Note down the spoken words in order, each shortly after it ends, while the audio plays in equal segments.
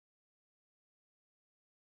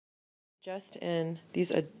Just in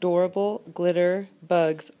these adorable glitter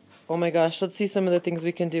bugs. Oh my gosh, let's see some of the things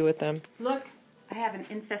we can do with them. Look, I have an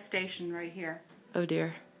infestation right here. Oh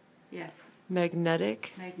dear. Yes.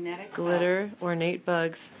 Magnetic glitter bugs. ornate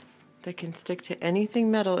bugs that can stick to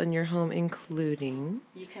anything metal in your home, including...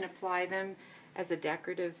 You can apply them as a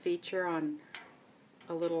decorative feature on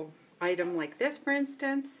a little item like this, for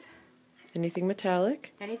instance. Anything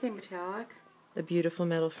metallic. Anything metallic. A beautiful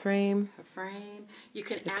metal frame. A frame. You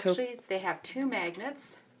can actually, they have 2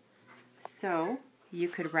 magnets, so you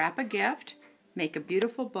could wrap a gift, make a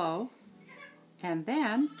beautiful bow, and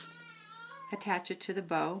then attach it to the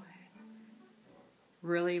bow.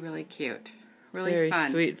 Really, really cute. Really fun.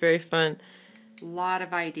 Very sweet, very fun. A lot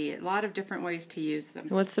of ideas, a lot of different ways to use them.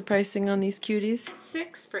 What's the pricing on these cuties?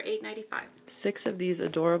 6 for $8.95. 6 of these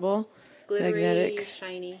adorable Glittery, magnetic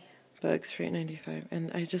shiny bugs for $8.95.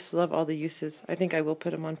 And I just love all the uses. I think I will put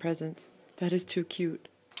them on presents. That is too cute.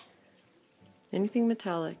 Anything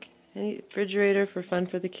metallic. Any refrigerator for fun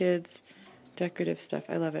for the kids. Decorative stuff.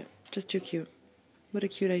 I love it. Just too cute. What a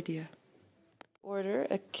cute idea. Order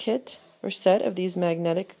a kit or set of these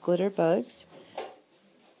magnetic glitter bugs.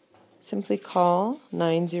 Simply call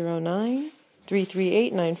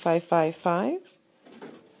 909-338-9555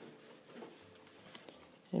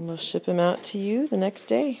 and we'll ship them out to you the next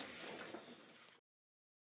day.